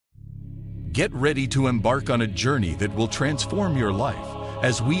Get ready to embark on a journey that will transform your life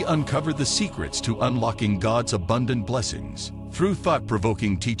as we uncover the secrets to unlocking God's abundant blessings. Through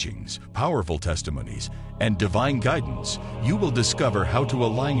thought-provoking teachings, powerful testimonies, and divine guidance, you will discover how to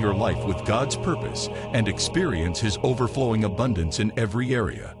align your life with God's purpose and experience His overflowing abundance in every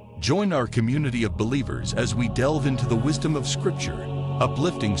area. Join our community of believers as we delve into the wisdom of Scripture,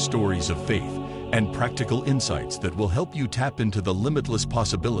 uplifting stories of faith, and practical insights that will help you tap into the limitless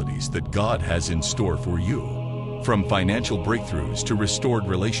possibilities that God has in store for you. From financial breakthroughs to restored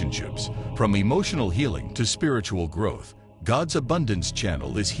relationships, from emotional healing to spiritual growth, God's Abundance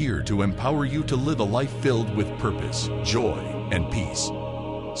Channel is here to empower you to live a life filled with purpose, joy, and peace.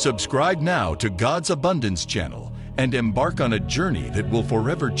 Subscribe now to God's Abundance Channel and embark on a journey that will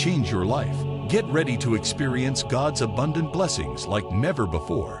forever change your life. Get ready to experience God's abundant blessings like never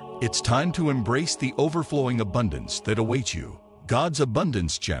before. It's time to embrace the overflowing abundance that awaits you. God's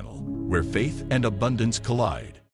Abundance Channel, where faith and abundance collide.